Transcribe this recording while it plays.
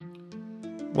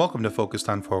Welcome to Focused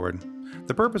on Forward.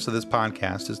 The purpose of this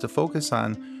podcast is to focus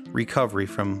on recovery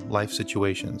from life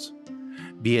situations,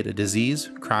 be it a disease,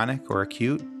 chronic or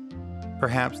acute,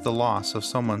 perhaps the loss of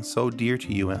someone so dear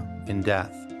to you in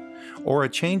death, or a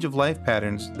change of life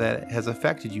patterns that has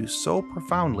affected you so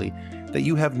profoundly that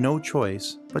you have no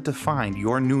choice but to find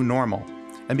your new normal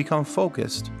and become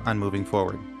focused on moving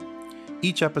forward.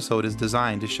 Each episode is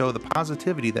designed to show the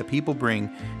positivity that people bring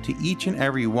to each and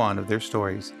every one of their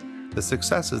stories, the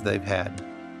successes they've had,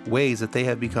 ways that they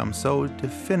have become so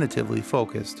definitively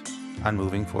focused on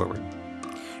moving forward.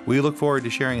 We look forward to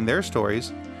sharing their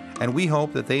stories, and we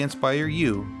hope that they inspire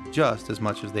you just as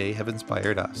much as they have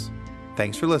inspired us.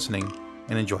 Thanks for listening,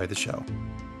 and enjoy the show.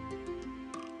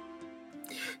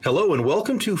 Hello, and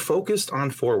welcome to Focused on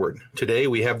Forward. Today,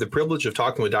 we have the privilege of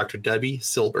talking with Dr. Debbie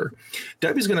Silber.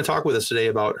 Debbie's going to talk with us today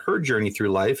about her journey through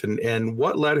life and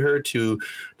what led her to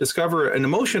discover an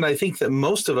emotion I think that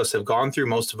most of us have gone through,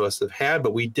 most of us have had,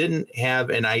 but we didn't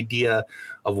have an idea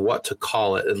of what to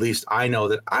call it. At least I know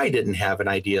that I didn't have an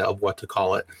idea of what to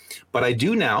call it. But I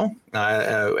do now,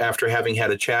 after having had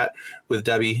a chat with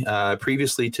Debbie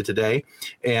previously to today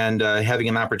and having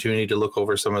an opportunity to look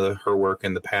over some of her work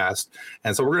in the past.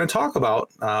 And so we're going to talk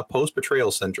about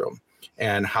post-betrayal syndrome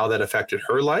and how that affected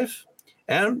her life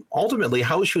and ultimately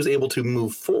how she was able to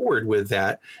move forward with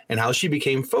that and how she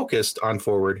became focused on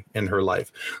forward in her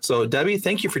life. So Debbie,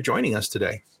 thank you for joining us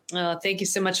today. Oh, thank you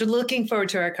so much. We're looking forward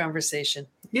to our conversation.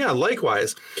 Yeah,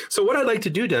 likewise. So what I'd like to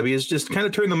do, Debbie, is just kind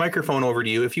of turn the microphone over to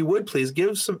you. If you would, please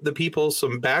give the people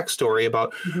some backstory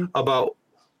about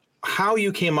how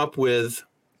you came up with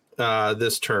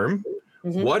this term,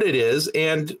 what it is,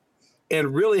 and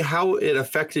really how it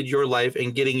affected your life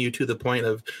and getting you to the point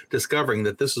of discovering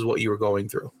that this is what you were going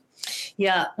through.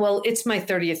 Yeah, well, it's my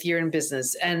 30th year in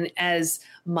business. And as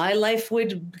my life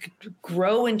would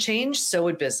grow and change, so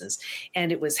would business.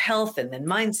 And it was health and then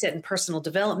mindset and personal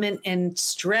development and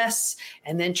stress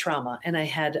and then trauma. And I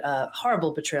had a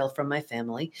horrible betrayal from my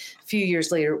family. A few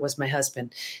years later, it was my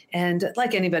husband. And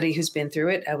like anybody who's been through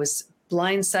it, I was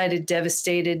blindsided,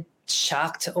 devastated,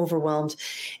 shocked, overwhelmed.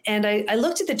 And I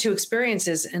looked at the two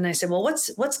experiences and I said, well,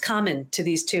 what's common to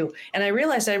these two? And I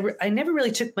realized I never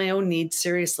really took my own needs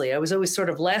seriously. I was always sort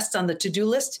of last on the to-do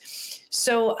list.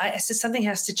 So I said, something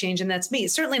has to change. And that's me.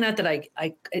 It's certainly not that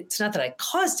it's not that I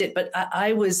caused it, but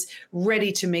I was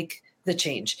ready to make the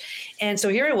change. And so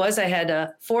here it was. I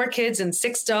had 4 kids and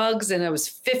 6 dogs, and I was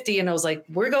 50, and I was like,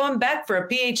 we're going back for a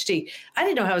PhD. I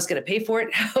didn't know how I was going to pay for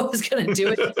it, how I was going to do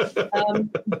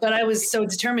it. But I was so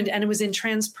determined, and it was in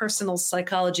transpersonal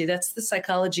psychology. That's the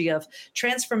psychology of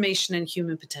transformation and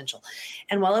human potential.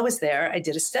 And while I was there, I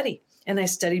did a study. And I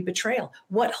studied betrayal.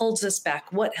 What holds us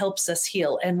back? What helps us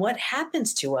heal? And what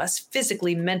happens to us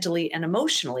physically, mentally, and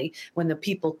emotionally when the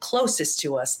people closest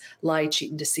to us lie, cheat,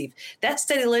 and deceive? That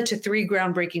study led to 3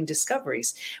 groundbreaking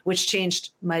discoveries, which changed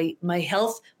my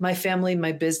health, my family,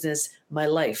 my business, my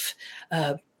life.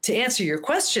 To answer your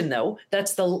question, though,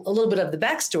 that's a little bit of the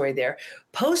backstory there.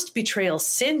 Post-betrayal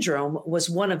syndrome was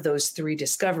one of those 3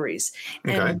 discoveries.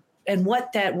 Okay. And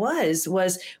what that was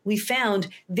we found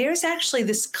there's actually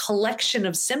this collection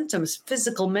of symptoms,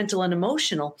 physical, mental, and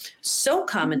emotional, so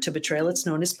common to betrayal, it's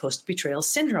known as post-betrayal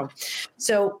syndrome.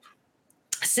 So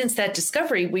since that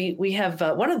discovery, we have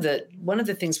one of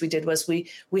the things we did was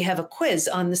we have a quiz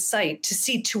on the site to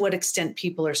see to what extent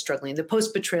people are struggling. The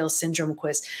post-betrayal syndrome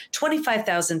quiz,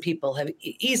 25,000 people have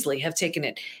easily taken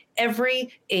it.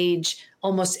 Every age,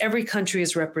 almost every country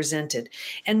is represented.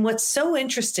 And what's so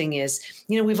interesting is,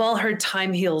 we've all heard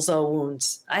time heals all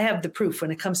wounds. I have the proof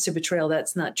when it comes to betrayal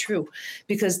that's not true,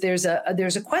 because there's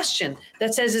a question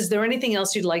that says, is there anything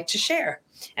else you'd like to share?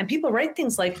 And people write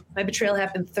things like, my betrayal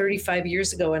happened 35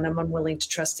 years ago and I'm unwilling to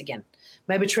trust again.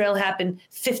 My betrayal happened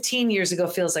 15 years ago,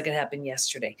 feels like it happened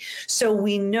yesterday. So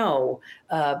we know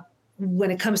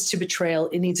when it comes to betrayal,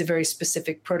 it needs a very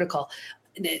specific protocol.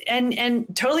 And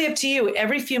totally up to you.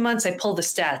 Every few months, I pull the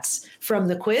stats from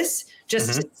the quiz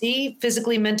just to see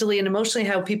physically, mentally, and emotionally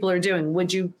how people are doing.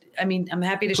 I'm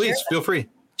happy to share. Please, feel free.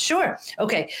 Sure.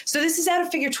 Okay. So this is out of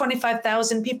figure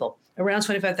 25,000 people, around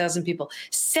 25,000 people.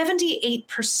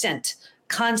 78%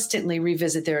 constantly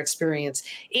revisit their experience.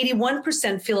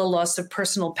 81% feel a loss of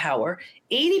personal power.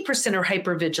 80% are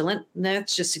hypervigilant.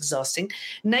 That's just exhausting.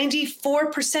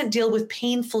 94% deal with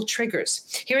painful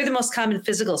triggers. Here are the most common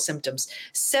physical symptoms.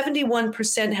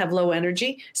 71% have low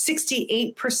energy.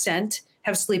 68%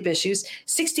 have sleep issues.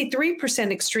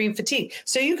 63% extreme fatigue.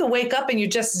 So you can wake up and you're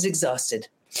just as exhausted.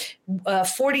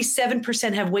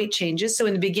 47% have weight changes. So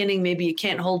in the beginning, maybe you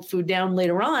can't hold food down.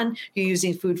 Later on, you're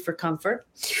using food for comfort.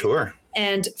 Sure.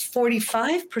 And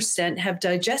 45% have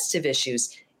digestive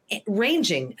issues.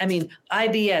 ranging. I mean,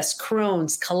 IBS,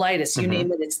 Crohn's, colitis, you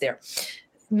name it, it's there.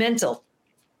 Mental,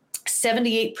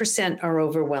 78% are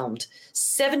overwhelmed,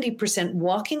 70%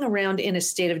 walking around in a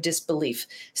state of disbelief,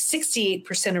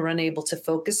 68% are unable to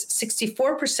focus,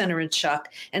 64% are in shock,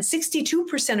 and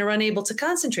 62% are unable to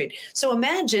concentrate. So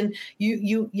imagine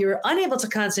you're unable to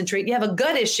concentrate, you have a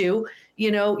gut issue,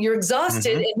 you're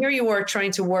exhausted, and here you are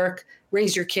trying to work,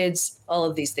 raise your kids, all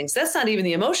of these things. That's not even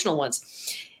the emotional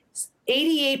ones.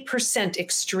 88%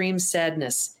 extreme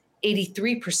sadness,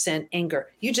 83% anger.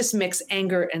 You just mix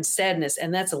anger and sadness,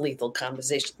 and that's a lethal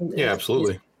combination. Yeah,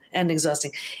 absolutely. And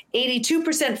exhausting.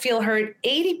 82% feel hurt,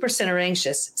 80% are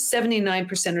anxious,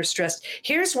 79% are stressed.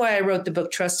 Here's why I wrote the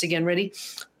book, Trust Again. Ready?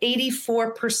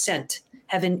 84%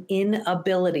 have an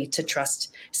inability to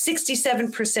trust.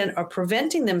 67% are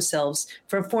preventing themselves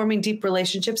from forming deep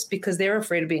relationships because they're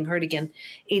afraid of being hurt again.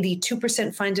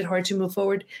 82% find it hard to move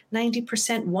forward.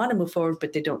 90% want to move forward,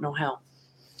 but they don't know how.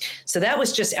 So that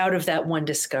was just out of that one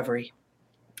discovery.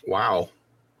 Wow.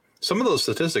 Some of those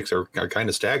statistics are kind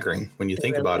of staggering when you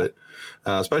think about it,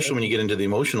 especially when you get into the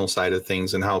emotional side of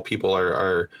things and how people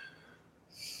are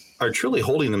truly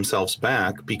holding themselves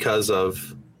back because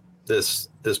of this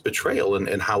betrayal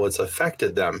and how it's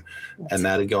affected them. And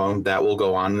that will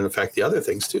go on and affect the other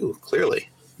things too, clearly.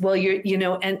 Well,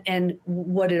 and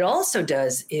what it also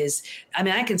does is, I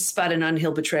mean, I can spot an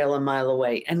unhealed betrayal a mile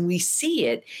away, and we see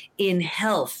it in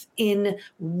health, in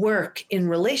work, in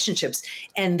relationships.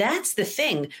 And that's the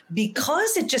thing,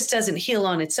 because it just doesn't heal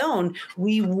on its own.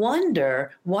 We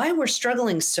wonder why we're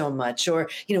struggling so much, or,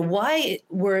 why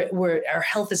our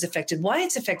health is affected, why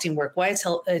it's affecting work, why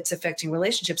it's affecting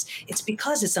relationships. It's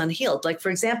because it's unhealed. Like,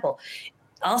 for example,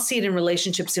 I'll see it in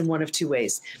relationships in one of two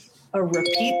ways. A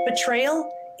repeat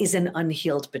betrayal is an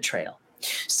unhealed betrayal.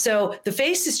 So the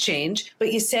faces change,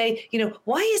 but you say,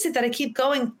 why is it that I keep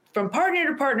going from partner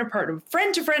to partner,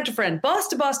 friend to friend to friend, boss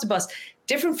to boss to boss,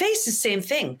 different faces, same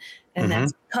thing. And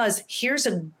that's because here's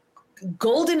a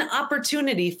golden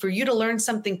opportunity for you to learn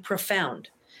something profound.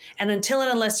 And until and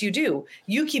unless you do,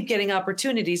 you keep getting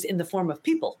opportunities in the form of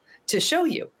people to show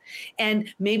you. And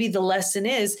maybe the lesson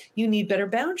is you need better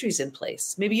boundaries in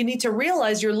place. Maybe you need to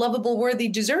realize you're lovable, worthy,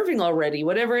 deserving already,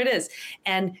 whatever it is.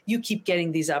 And you keep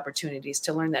getting these opportunities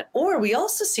to learn that. Or we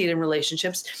also see it in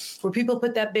relationships where people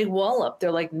put that big wall up.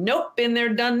 They're like, nope, been there,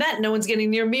 done that. No one's getting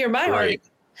near me or my heart.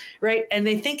 Right. And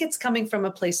they think it's coming from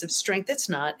a place of strength. It's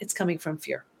not. It's coming from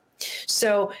fear.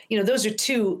 So, those are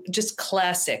two just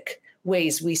classic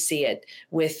ways we see it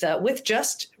with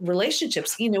just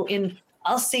relationships.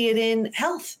 I'll see it in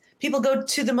health. People go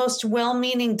to the most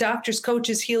well-meaning doctors,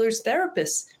 coaches, healers,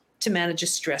 therapists to manage a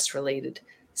stress-related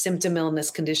symptom, illness,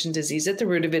 condition, disease. At the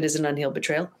root of it is an unhealed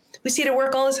betrayal. We see it at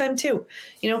work all the time too.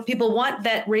 People want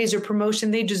that raise or promotion.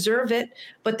 They deserve it,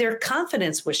 but their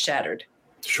confidence was shattered.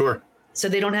 Sure. So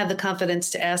they don't have the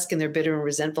confidence to ask, and they're bitter and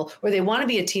resentful, or they want to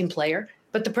be a team player,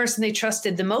 but the person they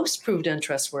trusted the most proved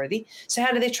untrustworthy. So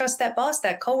how do they trust that boss,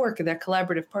 that coworker, that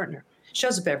collaborative partner?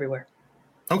 Shows up everywhere.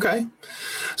 Okay.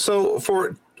 So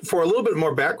for a little bit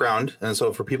more background, and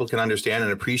so for people can understand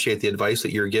and appreciate the advice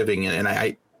that you're giving,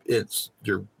 and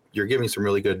you're giving some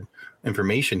really good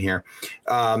information here.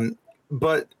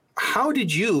 But how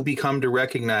did you become to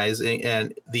recognize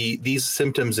these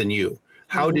symptoms in you?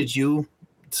 How did you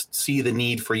see the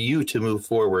need for you to move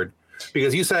forward?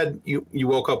 Because you said you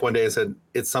woke up one day and said,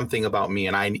 it's something about me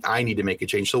and I need to make a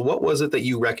change. So what was it that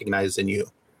you recognized in you?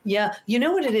 Yeah. You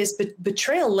know what it is? But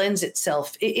betrayal lends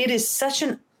itself. It is such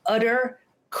an utter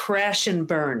crash and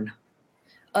burn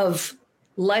of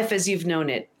life as you've known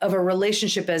it, of a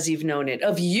relationship as you've known it,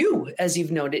 of you as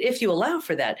you've known it, if you allow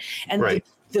for that. And right.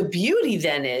 The beauty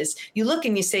then is you look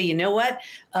and you say, you know what?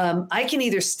 I can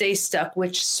either stay stuck,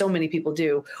 which so many people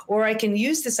do, or I can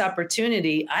use this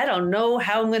opportunity. I don't know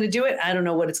how I'm going to do it. I don't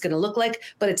know what it's going to look like,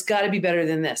 but it's got to be better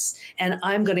than this. And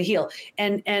I'm going to heal.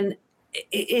 And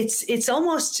it's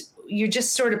almost, you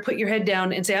just sort of put your head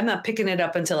down and say, I'm not picking it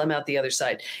up until I'm out the other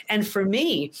side. And for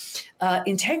me,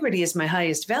 integrity is my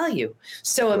highest value.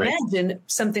 So imagine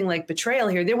something like betrayal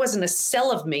here. There wasn't a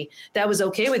cell of me that was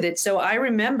okay with it. So I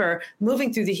remember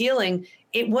moving through the healing.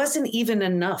 It wasn't even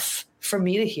enough for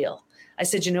me to heal. I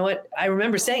said, you know what? I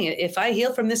remember saying it. If I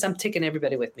heal from this, I'm taking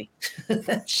everybody with me.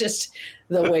 That's just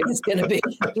the way it's going to be.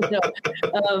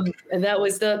 And that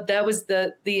was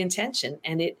the intention.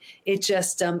 And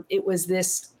it was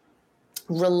this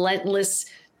relentless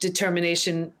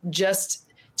determination just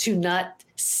to not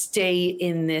stay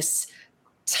in this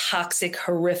toxic,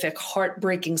 horrific,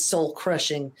 heartbreaking,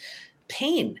 soul-crushing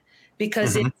pain,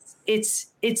 because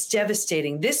it's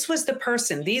devastating. This was the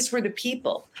person, these were the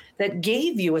people that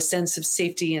gave you a sense of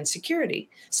safety and security.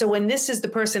 So when this is the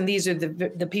person, these are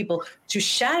the people to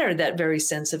shatter that very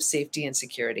sense of safety and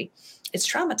security, it's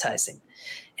traumatizing.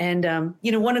 And,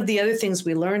 one of the other things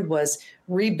we learned was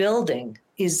rebuilding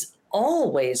is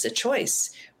always a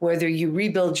choice, whether you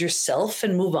rebuild yourself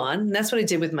and move on. And that's what I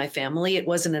did with my family. It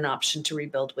wasn't an option to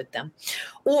rebuild with them.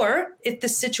 Or if the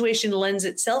situation lends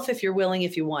itself, if you're willing,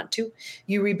 if you want to,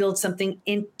 you rebuild something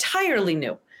entirely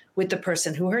new with the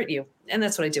person who hurt you. And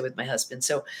that's what I did with my husband.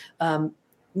 So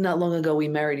not long ago, we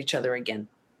married each other again.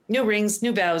 New rings,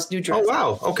 new vows, new dress. Oh,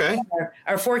 wow. Okay.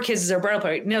 Our 4 kids is our bridal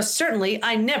party. Now, certainly,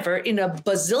 I never in a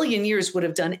bazillion years would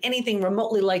have done anything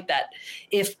remotely like that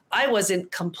if I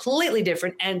wasn't completely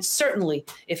different, and certainly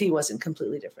if he wasn't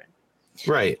completely different.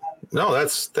 Right. No,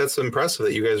 that's impressive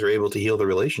that you guys are able to heal the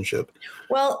relationship.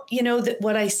 Well,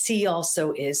 what I see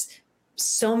also is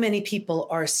so many people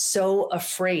are so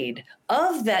afraid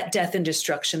of that death and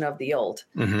destruction of the old.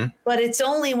 Mm-hmm. But it's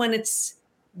only when it's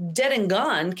dead and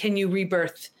gone can you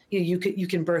rebirth. You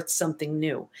can birth something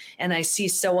new. And I see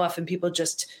so often people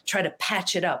just try to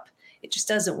patch it up. It just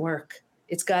doesn't work.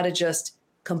 It's got to just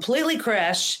completely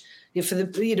crash. For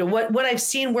the what I've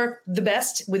seen work the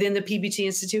best within the PBT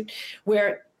Institute,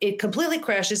 where it completely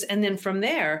crashes, and then from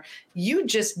there you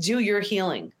just do your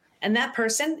healing. And that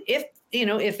person,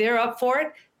 if they're up for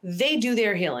it, they do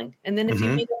their healing. And then if you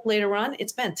meet up later on,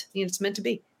 it's meant. It's meant to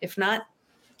be. If not,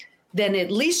 then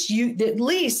at least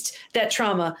that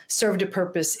trauma served a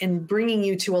purpose in bringing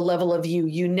you to a level of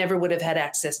you never would have had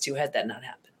access to had that not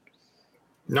happened.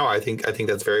 No, I think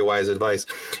that's very wise advice.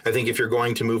 I think if you're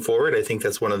going to move forward, I think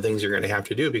that's one of the things you're going to have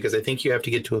to do, because I think you have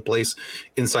to get to a place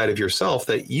inside of yourself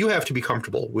that you have to be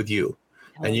comfortable with you,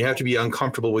 and you have to be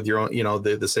uncomfortable with your own,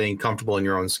 the saying, comfortable in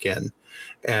your own skin.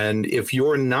 And if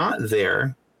you're not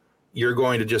there, you're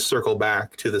going to just circle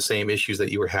back to the same issues that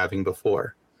you were having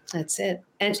before. That's it.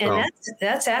 And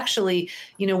that's actually,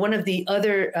 one of the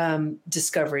other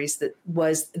discoveries that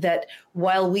was that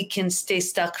while we can stay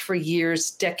stuck for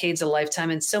years, decades, a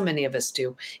lifetime, and so many of us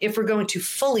do, if we're going to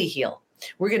fully heal,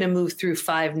 we're going to move through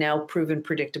 5 now proven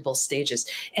predictable stages.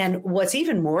 And what's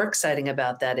even more exciting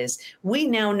about that is we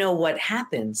now know what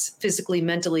happens physically,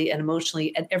 mentally, and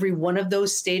emotionally at every one of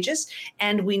those stages.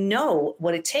 And we know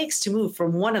what it takes to move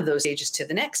from one of those stages to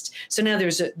the next. So now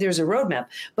there's a roadmap.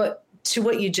 But to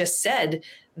what you just said,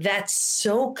 that's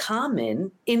so common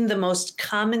in the most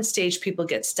common stage people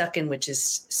get stuck in, which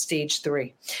is stage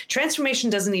 3.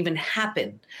 Transformation doesn't even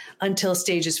happen until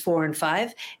stages 4 and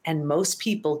 5. And most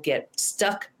people get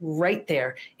stuck right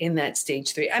there in that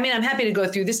stage 3. I mean, I'm happy to go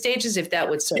through the stages if that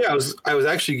would serve. Yeah, I was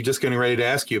actually just getting ready to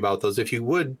ask you about those. If you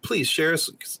would, please share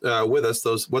with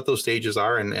us what those stages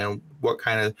are and what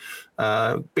kind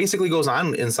of basically goes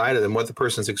on inside of them, what the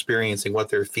person's experiencing, what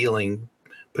they're feeling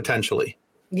potentially.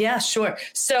 Yeah, sure.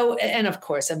 So, and of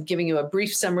course, I'm giving you a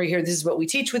brief summary here. This is what we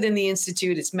teach within the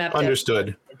Institute. It's mapped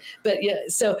Understood. out. But yeah,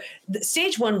 so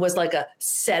stage 1 was like a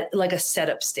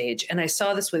setup stage. And I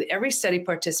saw this with every study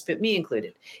participant, me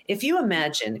included. If you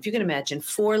can imagine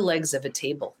 4 legs of a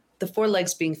table, the 4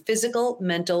 legs being physical,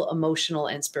 mental, emotional,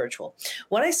 and spiritual.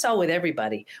 What I saw with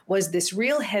everybody was this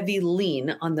real heavy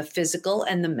lean on the physical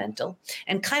and the mental,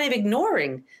 and kind of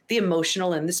ignoring the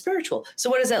emotional and the spiritual.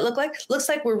 So what does that look like? Looks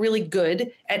like we're really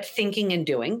good at thinking and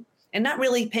doing, and not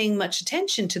really paying much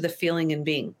attention to the feeling and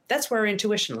being. That's where our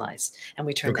intuition lies. And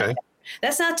we turn that down.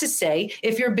 That's not to say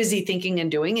if you're busy thinking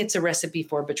and doing, it's a recipe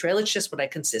for betrayal. It's just what I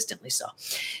consistently saw.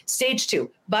 Stage 2,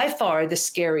 by far the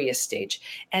scariest stage.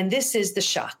 And this is the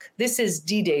shock. This is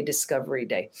D-Day, Discovery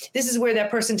Day. This is where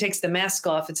that person takes the mask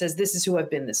off and says, this is who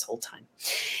I've been this whole time.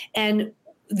 And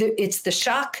it's the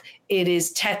shock. It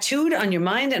is tattooed on your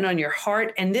mind and on your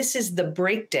heart. And this is the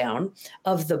breakdown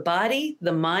of the body,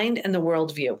 the mind, and the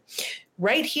worldview.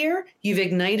 Right here, you've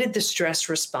ignited the stress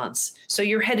response. So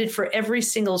you're headed for every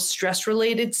single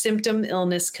stress-related symptom,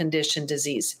 illness, condition,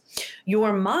 disease.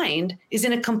 Your mind is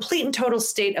in a complete and total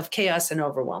state of chaos and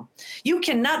overwhelm. You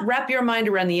cannot wrap your mind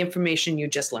around the information you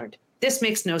just learned. This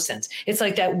makes no sense. It's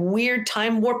like that weird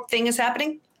time warp thing is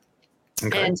happening.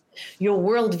 Okay. And your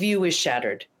worldview is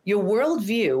shattered. Your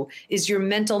worldview is your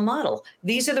mental model.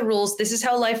 These are the rules. This is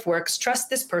how life works. Trust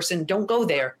this person. Don't go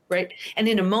there, right? And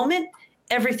in a moment,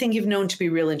 everything you've known to be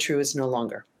real and true is no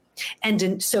longer.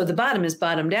 And so the bottom is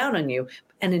bottomed down on you,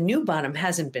 and a new bottom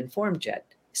hasn't been formed yet.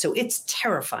 So it's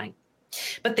terrifying.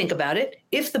 But think about it.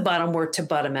 If the bottom were to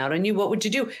bottom out on you, what would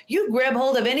you do? You'd grab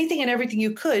hold of anything and everything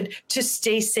you could to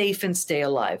stay safe and stay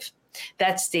alive.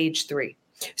 That's stage 3.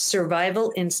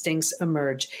 Survival instincts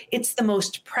emerge. It's the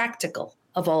most practical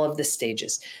of all of the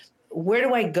stages. Where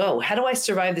do I go? How do I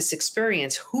survive this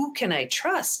experience? Who can I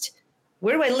trust?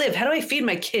 Where do I live? How do I feed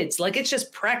my kids? Like, it's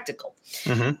just practical.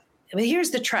 Mm-hmm. But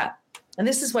here's the trap. And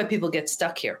this is why people get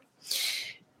stuck here.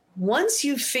 Once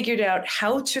you've figured out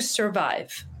how to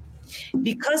survive,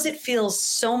 because it feels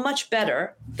so much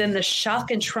better than the shock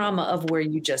and trauma of where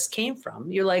you just came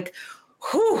from, you're like,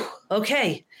 whew,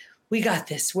 okay, we got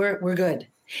this. We're good.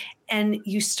 And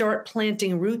you start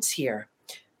planting roots here.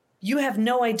 You have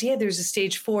no idea there's a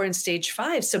stage 4 and stage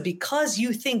 5. So because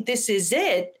you think this is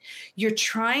it, you're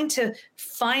trying to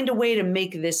find a way to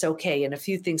make this okay. And a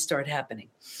few things start happening.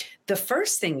 The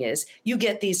first thing is you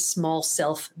get these small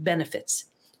self benefits.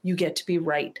 You get to be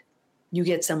right. You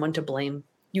get someone to blame.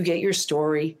 You get your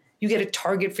story. You get a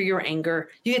target for your anger.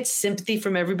 You get sympathy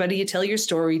from everybody you tell your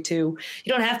story to.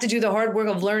 You don't have to do the hard work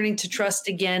of learning to trust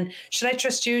again. Should I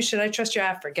trust you? Should I trust you?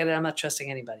 Forget it. I'm not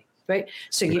trusting anybody. Right?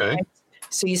 So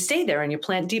you stay there and you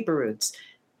plant deeper roots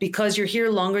because you're here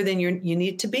longer than you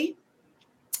need to be.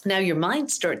 Now your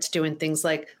mind starts doing things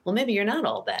like, well, maybe you're not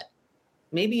all that.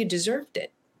 Maybe you deserved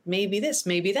it. Maybe this,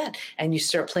 maybe that. And you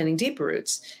start planting deeper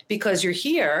roots because you're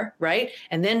here, right?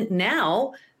 And then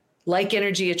now, like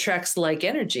energy attracts like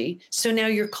energy. So now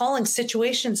you're calling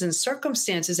situations and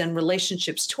circumstances and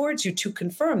relationships towards you to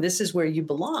confirm this is where you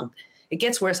belong. It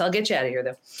gets worse. I'll get you out of here,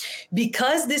 though.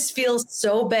 Because this feels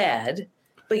so bad,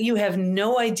 but you have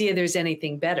no idea there's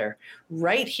anything better.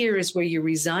 Right here is where you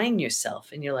resign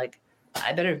yourself. And you're like,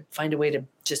 I better find a way to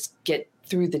just get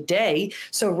through the day.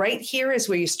 So right here is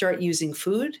where you start using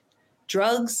food,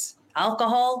 drugs,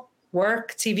 alcohol,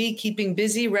 work, TV, keeping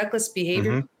busy, reckless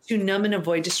behavior to numb and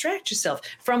avoid, distract yourself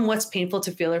from what's painful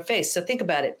to feel or face. So think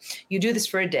about it. You do this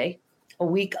for a day, a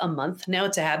week, a month. Now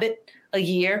it's a habit, a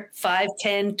year, 5,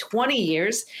 10, 20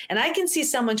 years. And I can see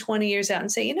someone 20 years out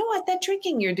and say, you know what, that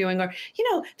drinking you're doing, or,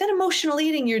 you know, that emotional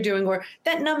eating you're doing, or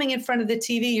that numbing in front of the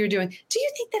TV you're doing. Do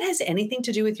you think that has anything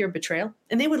to do with your betrayal?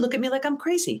 And they would look at me like I'm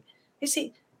crazy. They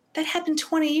say, that happened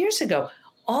 20 years ago.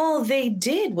 All they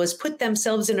did was put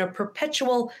themselves in a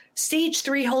perpetual stage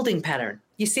 3 holding pattern.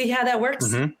 You see how that works?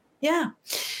 Mm-hmm. Yeah.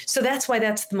 So that's why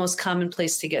that's the most common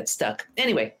place to get stuck.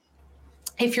 Anyway,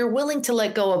 if you're willing to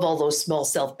let go of all those small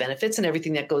self benefits and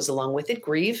everything that goes along with it,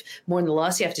 grieve, mourn the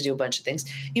loss, you have to do a bunch of things.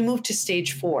 You move to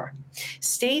stage 4.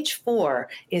 Stage 4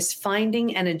 is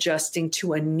finding and adjusting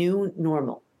to a new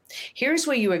normal. Here's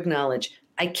where you acknowledge,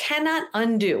 I cannot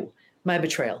undo my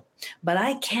betrayal, but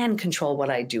I can control what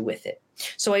I do with it.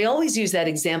 So I always use that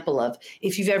example of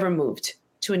if you've ever moved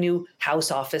to a new house,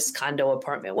 office, condo,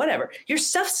 apartment, whatever, your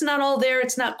stuff's not all there.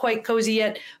 It's not quite cozy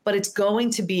yet, but it's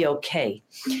going to be okay.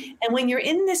 And when you're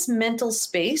in this mental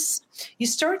space, you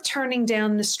start turning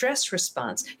down the stress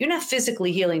response. You're not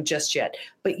physically healing just yet,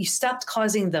 but you stopped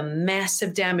causing the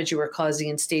massive damage you were causing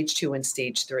in stage 2 and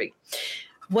stage 3.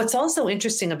 What's also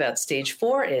interesting about stage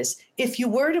 4 is if you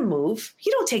were to move,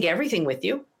 you don't take everything with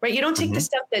you, right? You don't take the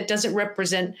stuff that doesn't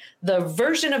represent the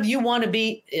version of you want to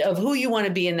be, of who you want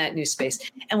to be in that new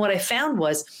space. And what I found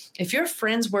was if your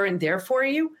friends weren't there for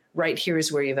you, right here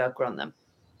is where you've outgrown them.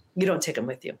 You don't take them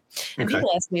with you. And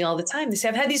people ask me all the time, they say,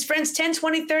 I've had these friends 10,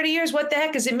 20, 30 years. What the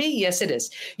heck is it me? Yes, it is.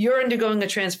 You're undergoing a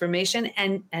transformation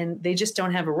and they just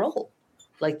don't have a role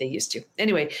like they used to.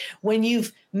 Anyway, when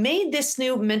you've made this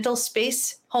new mental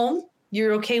space home,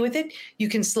 you're okay with it, you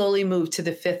can slowly move to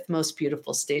the 5th most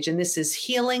beautiful stage. And this is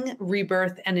healing,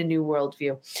 rebirth, and a new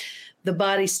worldview. The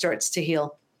body starts to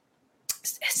heal.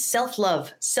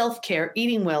 Self-love, self-care,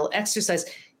 eating well, exercise.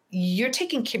 You're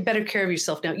taking better care of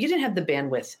yourself now. You didn't have the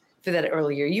bandwidth for that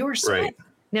earlier. You were sad. Right.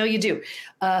 Now you do.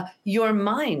 Your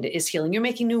mind is healing. You're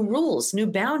making new rules, new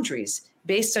boundaries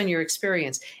based on your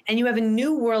experience. And you have a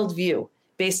new worldview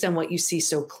based on what you see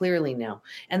so clearly now.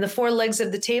 And the 4 legs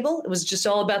of the table, it was just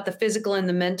all about the physical and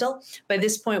the mental. By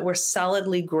this point, we're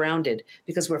solidly grounded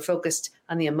because we're focused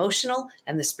on the emotional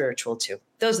and the spiritual too.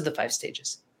 Those are the 5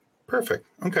 stages. Perfect.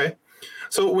 Okay.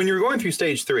 So when you were going through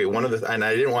stage 3, and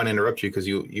I didn't want to interrupt you because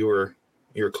you were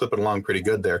clipping along pretty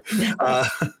good there.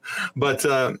 But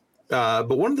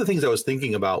one of the things I was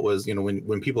thinking about was, you know,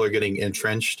 when people are getting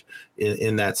entrenched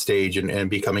in that stage and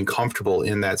becoming comfortable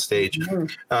in that stage,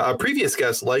 a previous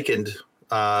guest likened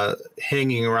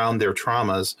hanging around their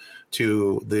traumas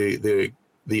to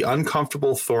the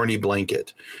uncomfortable thorny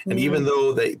blanket. And even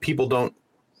though people don't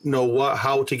know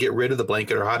how to get rid of the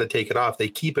blanket or how to take it off, they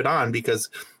keep it on because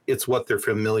it's what they're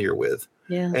familiar with.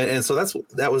 Yeah. And so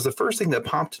that was the first thing that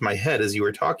popped in my head as you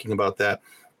were talking about that,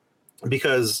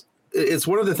 because it's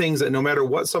one of the things that no matter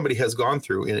what somebody has gone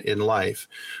through in life,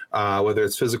 whether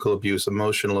it's physical abuse,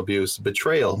 emotional abuse,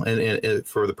 betrayal, and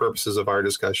for the purposes of our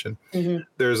discussion,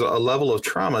 there's a level of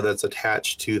trauma that's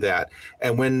attached to that.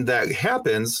 And when that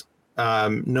happens,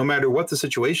 no matter what the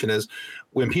situation is,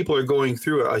 when people are going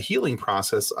through a healing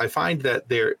process, I find that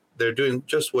they're doing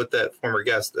just what that former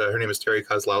guest, her name is Terry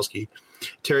Kozlowski.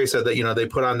 Terry said that, they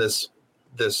put on this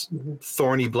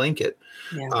thorny blanket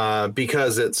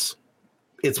because it's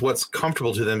what's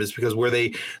comfortable to them, is because where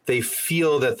they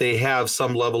feel that they have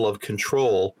some level of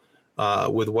control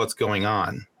with what's going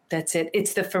on. That's it.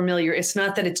 It's the familiar. It's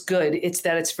not that it's good. It's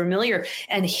that it's familiar.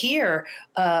 And here,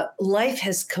 life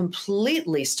has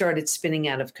completely started spinning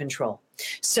out of control.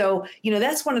 So,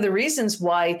 that's one of the reasons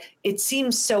why it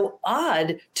seems so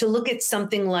odd to look at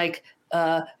something like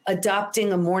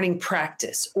adopting a morning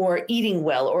practice or eating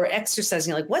well or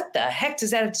exercising. Like, what the heck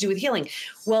does that have to do with healing?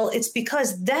 Well, it's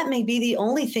because that may be the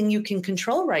only thing you can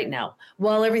control right now,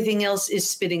 while everything else is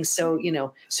spinning so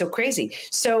crazy.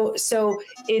 So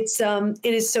it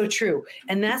is so true.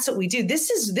 And that's what we do. This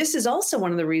is also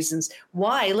one of the reasons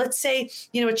why, let's say,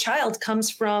 a child comes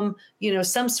from,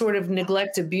 some sort of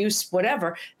neglect, abuse,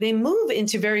 whatever, they move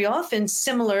into very often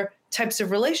similar types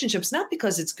of relationships, not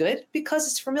because it's good, because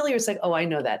it's familiar. It's like, oh, I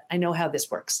know that. I know how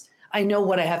this works. I know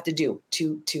what I have to do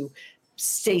to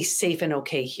stay safe and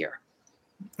okay here.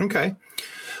 Okay.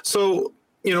 So,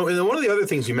 and one of the other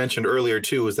things you mentioned earlier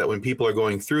too, is that when people are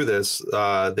going through this,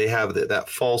 they have that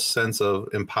false sense of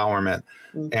empowerment,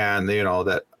 and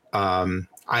that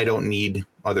I don't need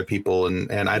other people,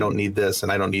 and I don't need this,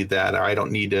 and I don't need that, or I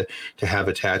don't need to have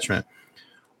attachment.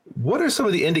 What are some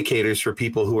of the indicators for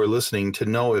people who are listening to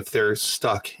know if they're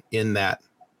stuck in that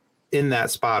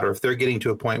spot, or if they're getting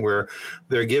to a point where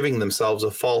they're giving themselves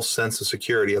a false sense of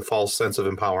security, a false sense of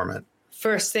empowerment?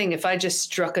 First thing, if I just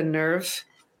struck a nerve,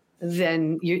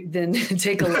 then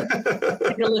take a look.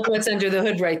 Take a look what's under the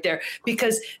hood right there.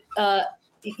 Because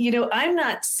I'm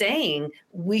not saying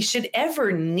we should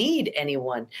ever need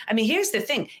anyone. I mean, here's the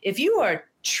thing. If you are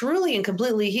truly and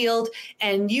completely healed,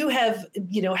 and you have,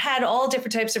 had all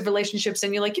different types of relationships,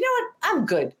 and you're like, what, I'm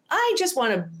good. I just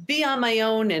want to be on my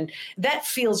own, and that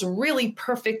feels really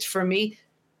perfect for me.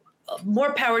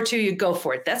 More power to you, go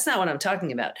for it. That's not what I'm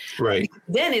talking about. Right.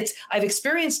 Then I've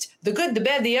experienced the good, the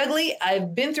bad, the ugly.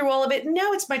 I've been through all of it.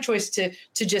 Now it's my choice to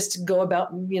just go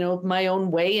about, my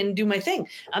own way and do my thing.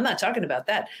 I'm not talking about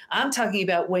that. I'm talking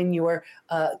about when you're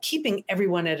keeping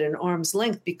everyone at an arm's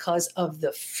length because of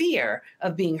the fear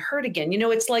of being hurt again.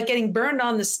 It's like getting burned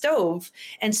on the stove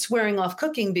and swearing off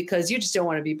cooking because you just don't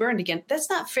want to be burned again. That's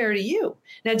not fair to you.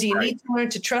 Now, do you need to learn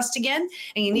to trust again,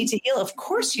 and you need to heal? Of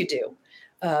course you do.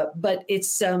 But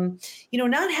it's,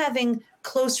 not having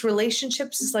close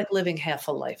relationships is like living half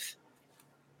a life.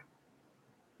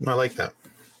 I like that.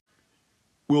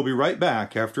 We'll be right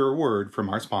back after a word from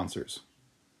our sponsors.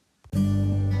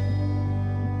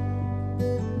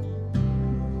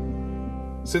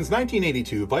 Since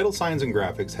 1982, Vital Signs and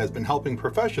Graphics has been helping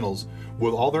professionals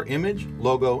with all their image,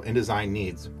 logo, and design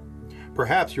needs.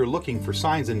 Perhaps you're looking for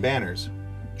signs and banners,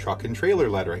 truck and trailer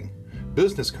lettering,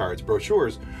 business cards,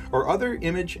 brochures, or other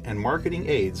image and marketing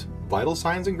aids. Vital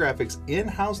Signs and Graphics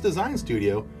in-house design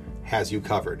studio has you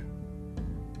covered.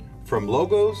 From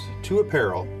logos to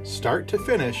apparel, start to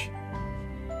finish,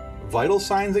 Vital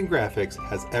Signs and Graphics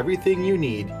has everything you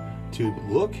need to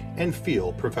look and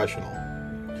feel professional.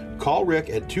 Call Rick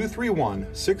at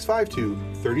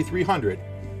 231-652-3300.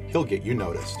 He'll get you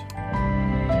noticed.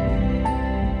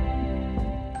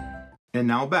 And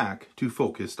now back to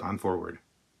Focused on Forward.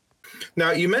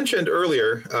 Now, you mentioned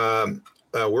earlier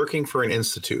working for an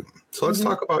institute. So let's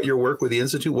talk about your work with the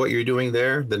institute, what you're doing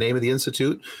there, the name of the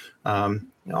institute, all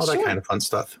that kind of fun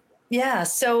stuff. Yeah.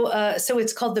 So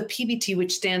it's called the PBT,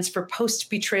 which stands for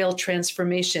Post-Betrayal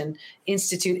Transformation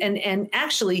Institute. And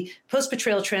actually,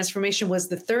 post-betrayal transformation was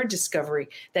the third discovery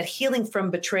that healing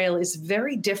from betrayal is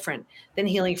very different than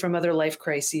healing from other life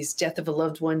crises, death of a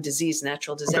loved one, disease,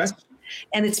 natural disaster. Okay.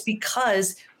 And it's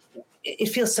because it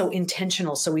feels so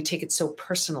intentional, so we take it so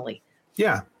personally.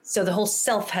 Yeah. So the whole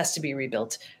self has to be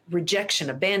rebuilt.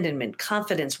 Rejection, abandonment,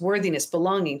 confidence, worthiness,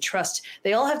 belonging, trust,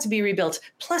 they all have to be rebuilt.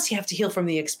 Plus, you have to heal from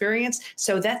the experience.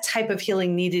 So that type of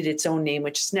healing needed its own name,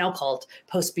 which is now called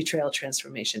post-betrayal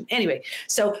transformation. Anyway,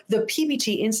 so the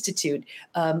PBT Institute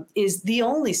is the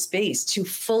only space to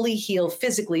fully heal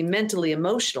physically, mentally,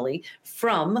 emotionally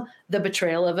from the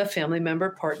betrayal of a family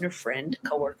member, partner, friend,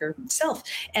 coworker, self.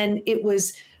 And it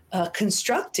was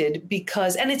constructed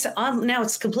because, and it's on now,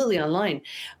 it's completely online.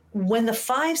 When the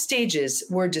 5 stages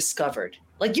were discovered,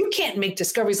 like you can't make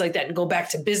discoveries like that and go back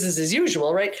to business as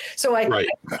usual, right? So I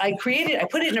put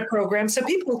it in a program so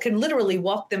people can literally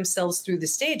walk themselves through the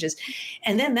stages.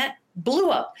 And then that blew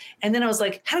up. And then I was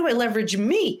like, how do I leverage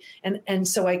me? And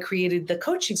so I created the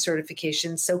coaching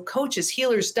certification. So coaches,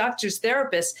 healers, doctors,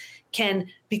 therapists can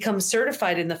become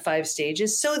certified in the 5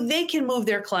 stages so they can move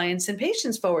their clients and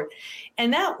patients forward.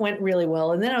 And that went really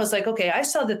well. And then I was like, okay, I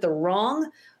saw that the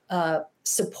wrong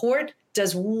support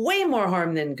does way more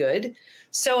harm than good.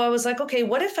 So I was like, okay,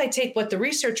 what if I take what the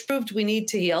research proved we need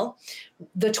to heal,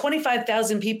 the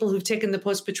 25,000 people who've taken the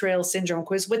post-betrayal syndrome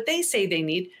quiz, what they say they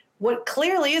need, what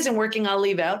clearly isn't working, I'll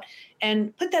leave out,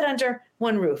 and put that under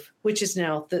one roof, which is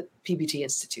now the PBT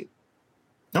Institute.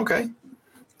 Okay.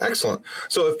 Excellent.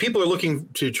 So if people are looking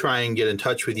to try and get in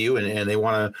touch with you and they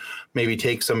want to maybe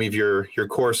take some of your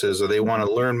courses, or they want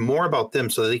to learn more about them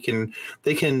so they can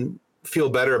feel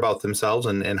better about themselves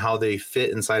and how they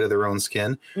fit inside of their own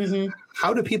skin,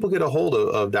 how do people get a hold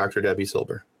of Dr. Debbie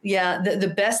Silber? Yeah, the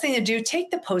best thing to do, take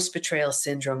the post-betrayal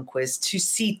syndrome quiz to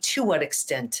see to what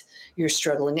extent you're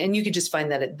struggling. And you can just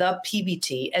find that at the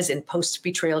PBT, as in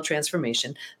post-betrayal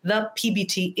transformation,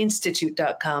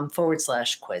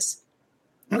 thepbtinstitute.com/quiz.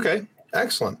 Okay,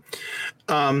 excellent.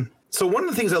 So one of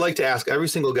the things I like to ask every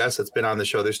single guest that's been on the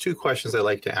show, there's 2 questions I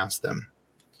like to ask them.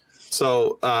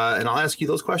 So, and I'll ask you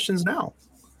those questions now.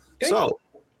 Great. So,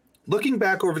 looking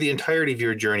back over the entirety of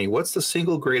your journey, what's the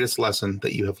single greatest lesson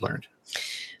that you have learned?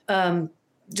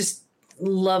 Just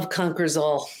love conquers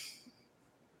all.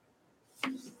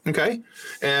 Okay.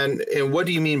 And what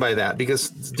do you mean by that? Because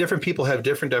different people have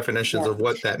different definitions of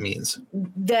what that means.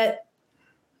 That,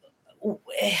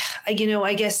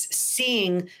 I guess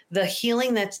seeing the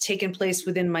healing that's taken place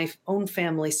within my own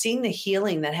family, seeing the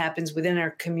healing that happens within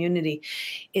our community,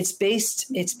 it's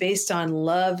based on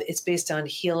love. It's based on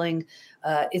healing.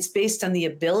 It's based on the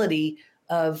ability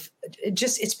of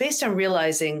it's based on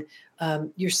realizing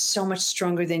you're so much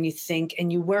stronger than you think.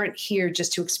 And you weren't here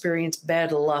just to experience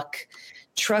bad luck.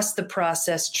 Trust the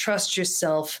process, trust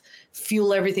yourself,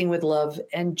 fuel everything with love,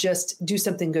 and just do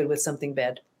something good with something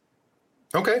bad.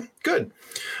 Okay, good.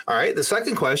 All right. The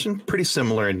second question, pretty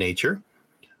similar in nature.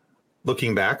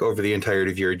 Looking back over the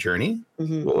entirety of your journey,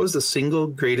 what was the single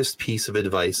greatest piece of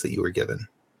advice that you were given?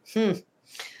 Well,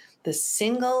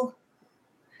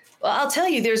 I'll tell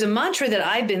you, there's a mantra that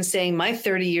I've been saying my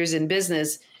 30 years in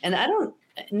business, and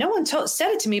no one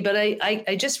said it to me, but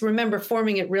I just remember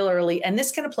forming it real early. And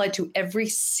this can apply to every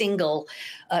single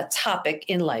topic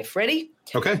in life. Ready?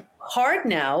 Okay. Hard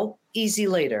now, easy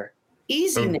later.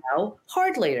 Easy now,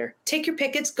 hard later. Take your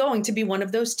pick. It's going to be one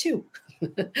of those 2.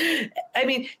 I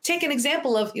mean, take an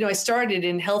example of, I started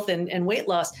in health and weight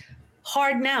loss.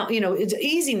 Hard now, it's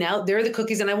easy now. There are the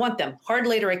cookies and I want them. Hard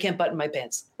later, I can't button my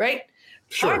pants, right?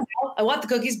 Sure. Hard now, I want the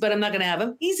cookies, but I'm not going to have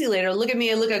them. Easy later, look at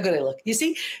me, look how good I look. You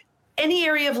see, any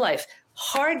area of life,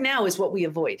 hard now is what we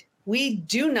avoid. We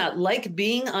do not like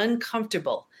being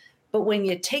uncomfortable. But when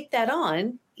you take that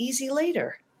on, easy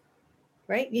later,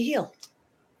 right? You heal.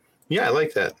 Yeah, I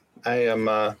like that. I'm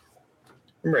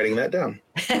writing that down.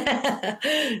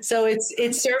 So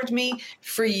it served me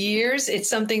for years. It's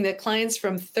something that clients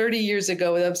from 30 years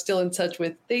ago that I'm still in touch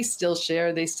with, they still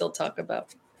share, they still talk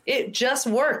about. It just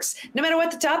works, no matter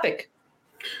what the topic.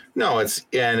 No, it's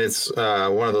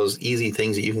one of those easy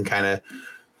things that you can kind of,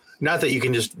 not that you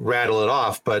can just rattle it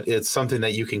off, but it's something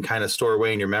that you can kind of store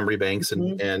away in your memory banks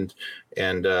and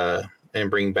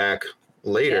bring back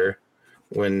later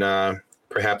when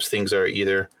perhaps things are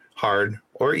either hard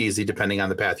or easy, depending on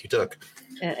the path you took.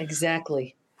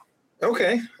 Exactly.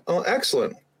 Okay. Well,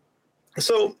 excellent.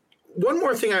 So one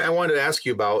more thing I wanted to ask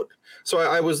you about. So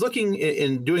I was looking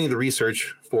in doing the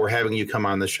research for having you come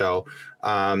on the show.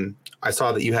 I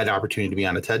saw that you had an opportunity to be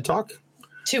on a TED Talk.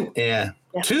 2. Yeah.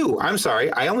 2. I'm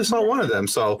sorry. I only saw one of them,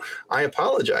 so I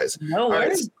apologize. No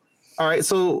worries. All right.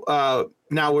 So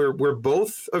now we're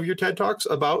both of your TED Talks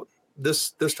about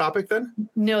this topic then?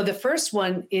 No, the first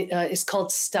one is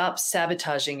called Stop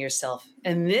Sabotaging Yourself.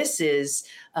 And this is,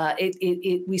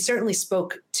 we certainly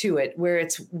spoke to it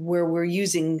where we're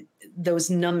using those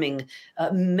numbing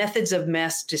methods of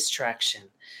mass distraction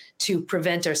to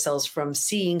prevent ourselves from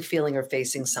seeing, feeling, or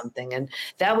facing something. And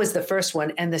that was the first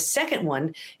one. And the second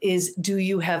one is, do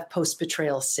you have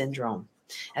post-betrayal syndrome?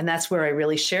 And that's where I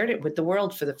really shared it with the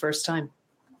world for the first time.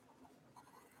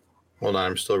 Hold on,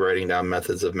 I'm still writing down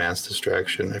methods of mass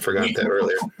distraction. I forgot that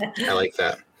earlier. I like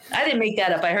that. I didn't make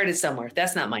that up. I heard it somewhere.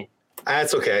 That's not mine.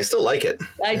 That's okay. I still like it.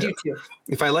 I do too.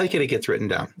 If I like it, it gets written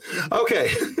down.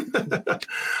 Okay.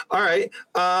 All right.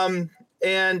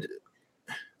 And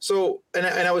so, and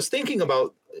I was thinking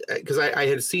about, because I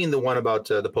had seen the one about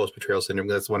the post-betrayal syndrome.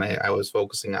 That's one I was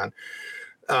focusing on.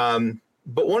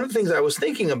 But one of the things I was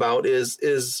thinking about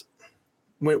is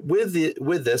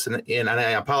with this, and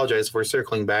I apologize if we're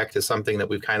circling back to something that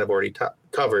we've kind of already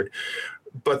covered,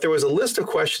 but there was a list of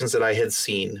questions that I had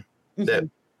seen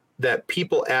that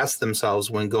people ask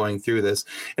themselves when going through this.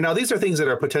 And now these are things that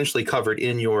are potentially covered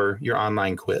in your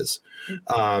online quiz.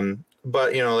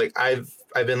 But like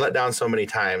I've been let down so many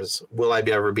times. Will I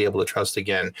ever be able to trust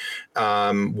again?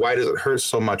 Why does it hurt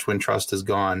so much when trust is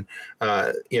gone?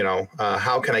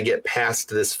 How can I get past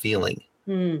this feeling?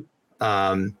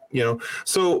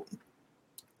 So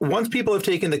once people have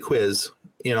taken the quiz,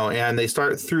 and they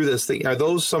start through this thing, are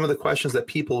those some of the questions that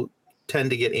people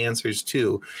tend to get answers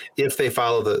to if they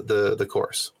follow the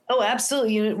course? Oh,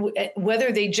 absolutely.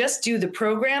 Whether they just do the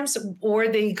programs or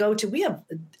they we have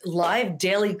live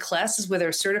daily classes with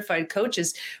our certified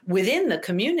coaches within the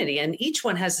community, and each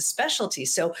one has a specialty.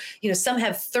 So, some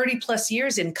have 30 plus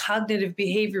years in cognitive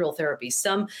behavioral therapy.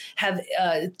 Some have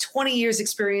 20 years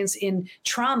experience in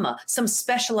trauma. Some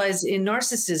specialize in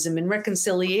narcissism and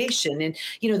reconciliation. And,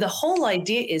 the whole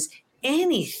idea is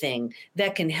anything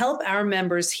that can help our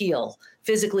members heal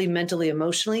physically, mentally,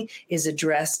 emotionally is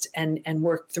addressed and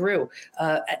worked through.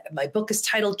 My book is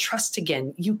titled Trust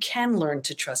Again. You can learn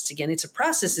to trust again. It's a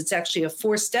process. It's actually a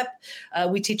 4-step.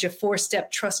 We teach a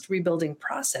 4-step trust rebuilding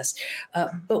process.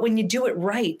 But when you do it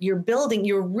right, you're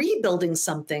rebuilding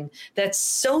something that's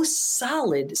so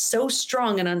solid, so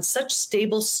strong, and on such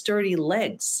stable, sturdy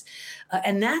legs.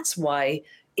 And that's why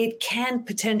it can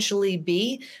potentially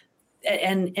be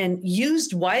and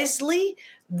used wisely,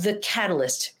 the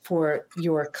catalyst for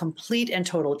your complete and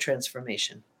total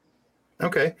transformation.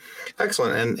 Okay,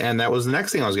 excellent. And that was the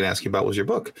next thing I was going to ask you about was your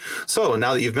book. So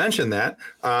now that you've mentioned that,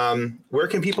 where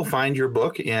can people find your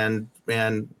book and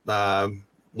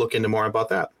look into more about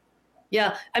that?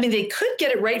 Yeah, they could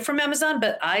get it right from Amazon,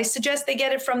 but I suggest they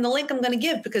get it from the link I'm going to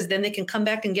give, because then they can come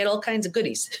back and get all kinds of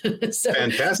goodies. So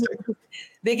fantastic.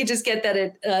 They could just get that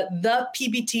at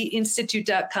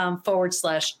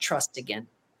thepbtinstitute.com/trust again.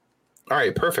 All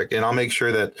right, perfect. And I'll make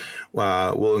sure that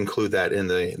we'll include that in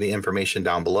the information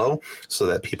down below so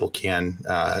that people can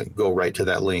go right to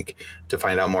that link to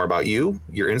find out more about you,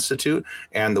 your institute,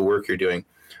 and the work you're doing.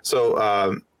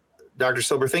 So, Dr.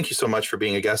 Silber, thank you so much for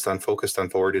being a guest on Focused on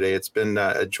Forward today. It's been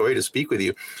a joy to speak with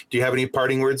you. Do you have any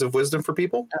parting words of wisdom for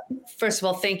people? First of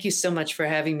all, thank you so much for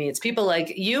having me. It's people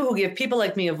like you who give people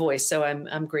like me a voice, so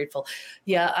I'm grateful.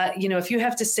 Yeah, if you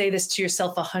have to say this to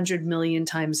yourself 100 million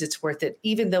times, it's worth it.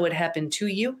 Even though it happened to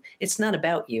you, it's not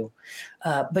about you.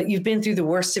 But you've been through the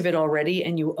worst of it already,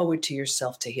 and you owe it to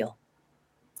yourself to heal.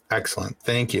 Excellent.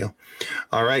 Thank you.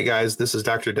 All right, guys, this is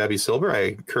Dr. Debbie Silber. I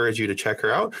encourage you to check her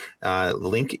out.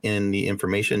 Link in the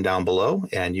information down below,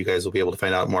 and you guys will be able to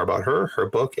find out more about her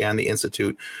book, and the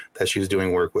institute that she's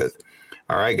doing work with.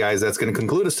 All right, guys, that's going to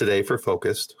conclude us today for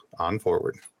Focused on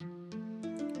Forward.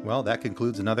 Well, that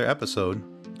concludes another episode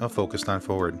of Focused on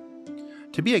Forward.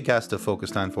 To be a guest of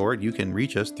Focused on Forward, you can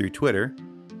reach us through Twitter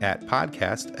at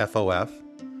podcastfof,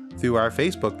 through our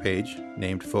Facebook page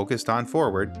named Focused on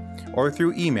Forward, or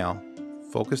through email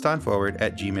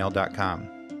focusedonforward@gmail.com.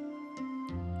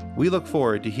 We look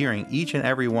forward to hearing each and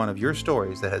every one of your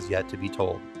stories that has yet to be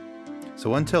told.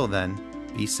 So until then,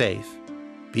 be safe,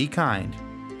 be kind,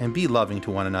 and be loving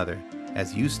to one another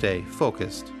as you stay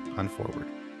focused on forward.